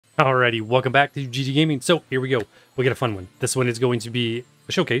Alrighty, welcome back to gggaming. So here we go. We got a fun one. This one is going to be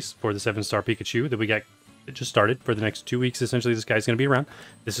a showcase for the 7-star Pikachu that we got just started for the next 2 weeks. Essentially, this guy's going to be around.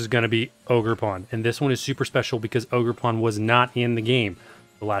 This is going to be OGERPON, and this one is super special because OGERPON was not in the game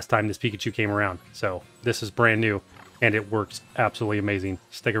the last time this Pikachu came around. So this is brand new, and it works absolutely amazing.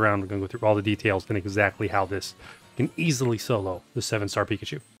 Stick around. We're going to go through all the details and exactly how this can easily solo the 7-star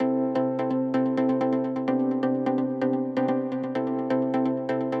Pikachu.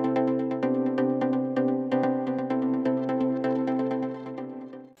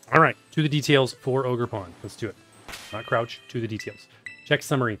 All right, to the details for OGERPON. Let's do it. Not crouch, to the details. Check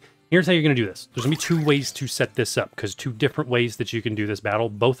summary. Here's how you're going to do this. There's going to be 2 ways to set this up, because 2 different ways that you can do this battle,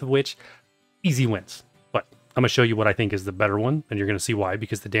 both of which easy wins. But I'm going to show you what I think is the better one, and you're going to see why,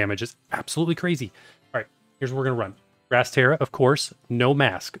 because the damage is absolutely crazy. All right, here's what we're going to run. Grass Tera, of course, no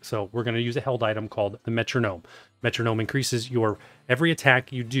mask. So we're going to use a held item called the Metronome. Metronome increases your every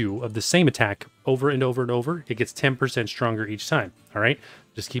attack you do of the same attack over and over and over. It gets 10% stronger each time. All right,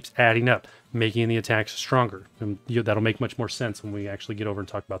 just keeps adding up, making the attacks stronger. And that'll make much more sense when we actually get over and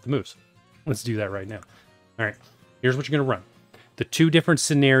talk about the moves. Let's do that right now. All right, here's what you're going to run. The 2 different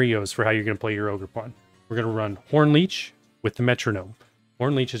scenarios for how you're going to play your OGERPON. We're going to run Horn Leech with the Metronome.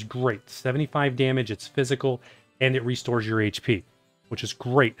 Horn Leech is great. 75 damage, it's physical, and it restores your HP, which is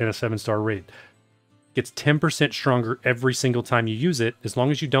great in a 7-star raid. Gets 10% stronger every single time you use it, as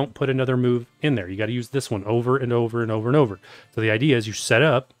long as you don't put another move in there. You got to use this one over and over and over and over. So the idea is you set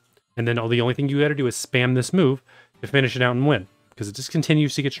up, and then the only thing you got to do is spam this move to finish it out and win, because it just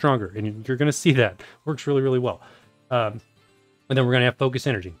continues to get stronger, and you're going to see that. Works really, really well. And then we're going to have Focus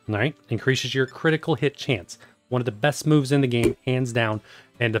Energy, all right? Increases your critical hit chance. One of the best moves in the game, hands down,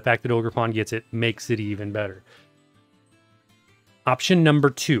 and the fact that OGERPON gets it makes it even better. Option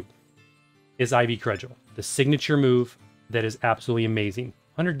number 2 is Ivy Cudgel, the signature move that is absolutely amazing.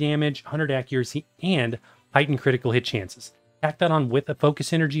 100 damage, 100 accuracy, and heightened critical hit chances. Tack that on with a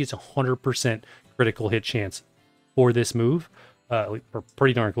Focus Energy, it's 100% critical hit chance for this move. We're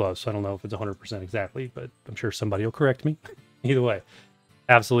pretty darn close. I don't know if it's 100% exactly, but I'm sure somebody will correct me. Either way,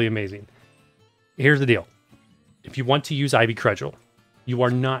 absolutely amazing. Here's the deal. If you want to use Ivy Cudgel, you are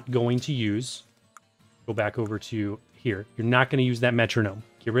not going to use, go back over to here, you're not going to use that Metronome.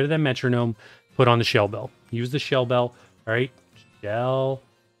 Get rid of that Metronome, put on the Shell Bell. Use the Shell Bell, all right? Shell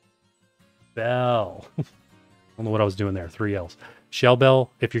Bell. I don't know what I was doing there, 3 L's. Shell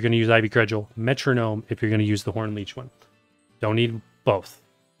Bell if you're going to use Ivy Cudgel, Metronome if you're going to use the Horn Leech one. Don't need both.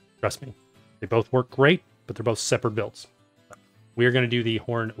 Trust me. They both work great, but they're both separate builds. We are going to do the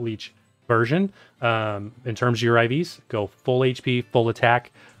Horn Leech version. In terms of your IVs, go full HP, full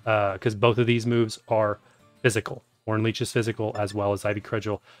attack, because both of these moves are physical. Horn Leech is physical, as well as Ivy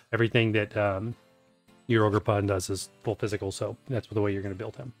Cudgel. Everything that your OGERPON does is full physical, so that's the way you're going to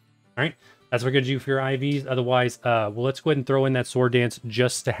build him. All right, that's what we're going to do for your IVs. Otherwise, well, let's go ahead and throw in that Sword Dance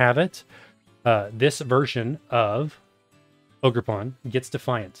just to have it. This version of OGERPON gets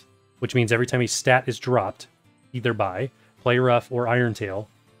Defiant, which means every time a stat is dropped, either by Play Rough or Iron Tail,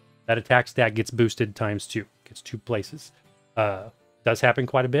 that attack stat gets boosted ×2. Gets 2 places. Does happen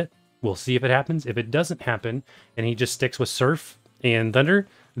quite a bit. We'll see if it happens. If it doesn't happen, and he just sticks with Surf and Thunder,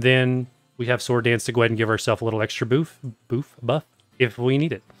 then we have Sword Dance to go ahead and give ourselves a little extra buff if we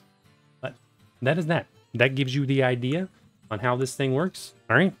need it. But that is that. That gives you the idea on how this thing works.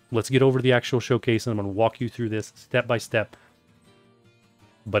 All right, let's get over to the actual showcase, and I'm going to walk you through this step by step.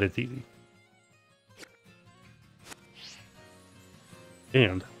 But it's easy.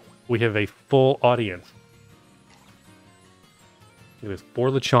 And we have a full audience. It is 4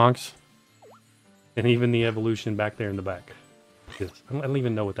 Lechonks, and even the evolution back there in the back. I don't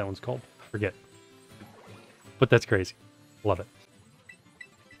even know what that one's called. I forget. But that's crazy. Love it.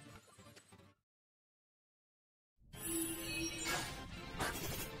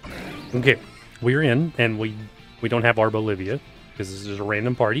 Okay, we're in, and we don't have Arbolivia, because this is a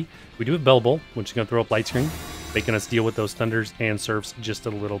random party. We do have Belbull, which is going to throw up Light Screen, making us deal with those Thunders and Surfs just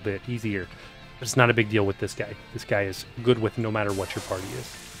a little bit easier. But it's not a big deal with this guy. This guy is good with no matter what your party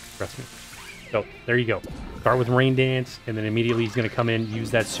is. Trust me. So, there you go. Start with Rain Dance, and then immediately he's going to come in, use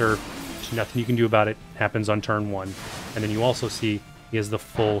that Surf. There's nothing you can do about it. Happens on turn 1. And then you also see he has the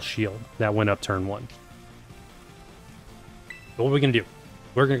full shield. That went up turn 1. So what are we going to do?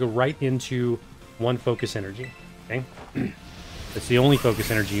 We're going to go right into 1 Focus Energy. Okay? It's the only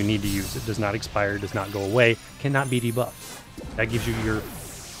Focus Energy you need to use. It does not expire, does not go away, cannot be debuffed. That gives you your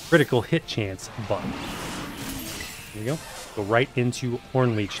critical hit chance buff. There you go. Go right into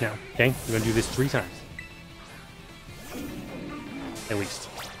Horn Leech now. Okay? We're going to do this 3 times. At least.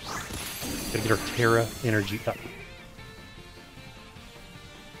 Gotta get our Tera energy up.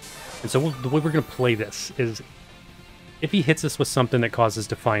 And so the way we're going to play this is if he hits us with something that causes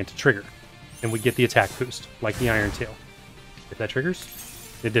Defiant to trigger, and we get the attack boost, like the Iron Tail. If that triggers,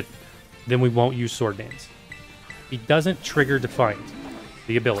 it did. Then we won't use Sword Dance. If he doesn't trigger Defiant,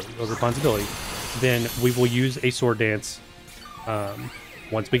 the ability, OGERPON's ability, then we will use a Sword Dance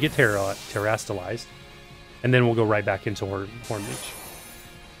once we get terastallized, and then we'll go right back into Horn Leech.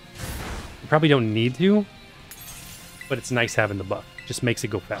 We probably don't need to, but it's nice having the buff. Just makes it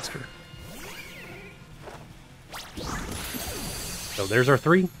go faster. So there's our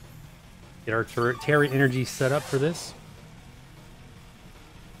 3. Get our Tera energy set up for this.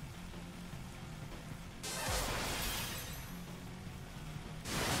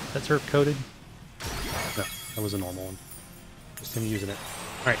 That's herb coated? No, that was a normal one. Just him using it.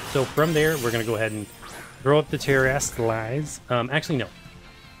 Alright, so from there, we're going to go ahead and throw up the Terastallize. Actually, no.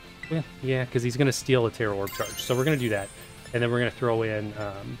 Yeah, because he's going to steal a Tera Orb charge. So we're going to do that. And then we're going to throw in,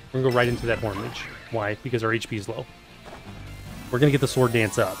 we're going to go right into that Horn Leech. Why? Because our HP is low. We're going to get the Sword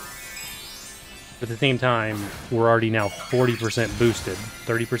Dance up. But at the same time, we're already now 40% boosted,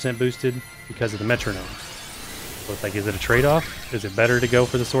 30% boosted because of the metronome. So it's like, is it a trade-off? Is it better to go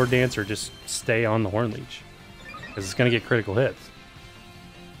for the Sword Dance or just stay on the Horn Leech? Because it's going to get critical hits.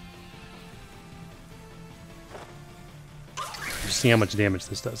 Just see how much damage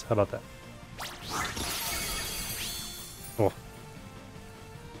this does. How about that? Oh.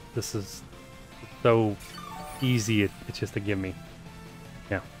 This is so easy, it's just a gimme.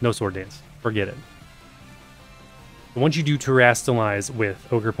 Yeah, no Sword Dance. Forget it. Once you do Terastallize with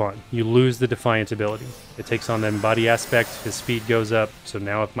OGERPON, you lose the Defiant ability. It takes on that body aspect, his speed goes up, so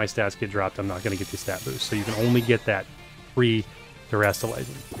now if my stats get dropped, I'm not going to get the stat boost. So you can only get that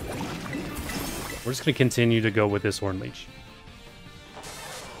pre-Terastallizing. We're just going to continue to go with this Horn Leech.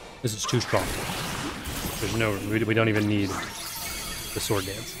 This is too strong. There's no, we don't even need the Sword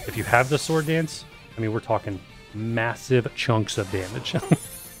Dance. If you have the Sword Dance, I mean, we're talking massive chunks of damage.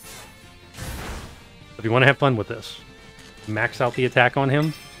 If you want to have fun with this, max out the attack on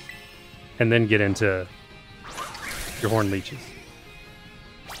him, and then get into your Horn Leeches.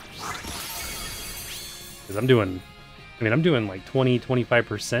 Because I'm doing like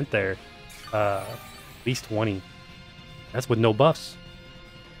 20-25% there. At least 20. That's with no buffs.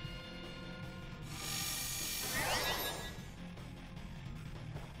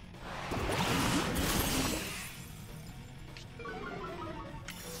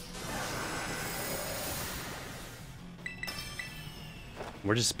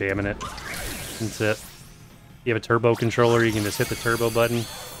 We're just spamming it. That's it. If you have a turbo controller, you can just hit the turbo button.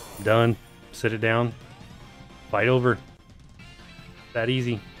 Done. Sit it down. Fight over. That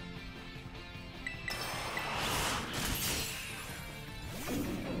easy.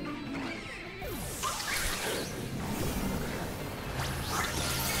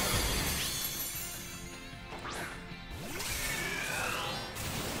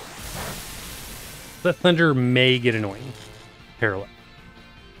 The Thunder may get annoying. Parallel.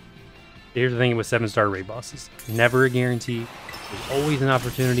 Here's the thing with 7-star raid bosses. Never a guarantee. There's always an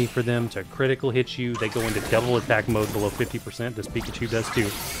opportunity for them to critical hit you. They go into double attack mode below 50%. This Pikachu does too.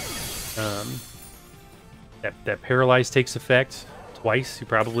 That paralyze takes effect twice. You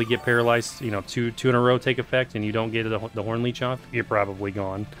probably get paralyzed, you know, two in a row take effect, and you don't get the Horn Leech off, you're probably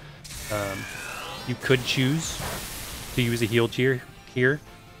gone. You could choose to use a heal tier here,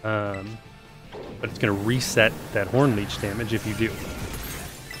 but it's going to reset that Horn Leech damage if you do.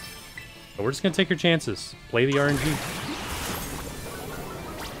 So we're just going to take your chances. Play the RNG.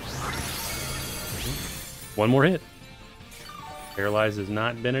 One more hit. Paralyze has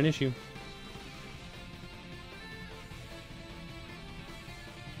not been an issue.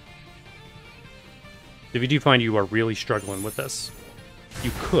 If you do find you are really struggling with this,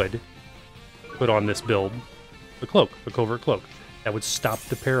 you could put on this build a cloak, a covert cloak. That would stop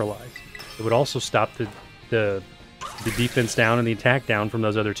the paralyze. It would also stop the defense down and the attack down from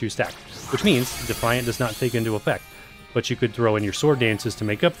those other two stacks, which means Defiant does not take into effect. But you could throw in your Sword Dances to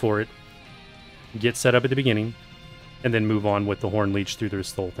make up for it, get set up at the beginning, and then move on with the Horn Leech through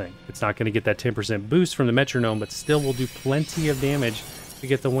this whole thing. It's not going to get that 10% boost from the metronome, but still will do plenty of damage to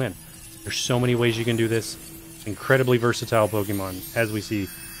get the win. There's so many ways you can do this. Incredibly versatile Pokemon. As we see,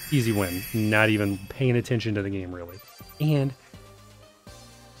 easy win. Not even paying attention to the game, really. And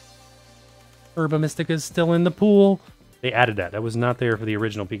Herba Mystica is still in the pool. They added that. That was not there for the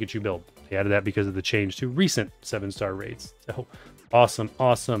original Pikachu build. They added that because of the change to recent 7-star raids. So awesome,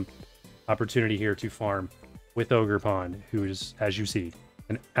 awesome opportunity here to farm with OGERPON, who is, as you see,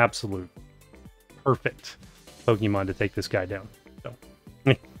 an absolute perfect Pokemon to take this guy down. So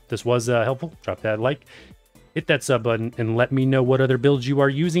if this was helpful, drop that like, hit that sub button, and let me know what other builds you are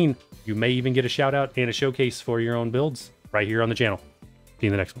using. You may even get a shout out and a showcase for your own builds right here on the channel. See you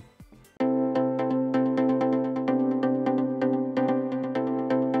in the next one.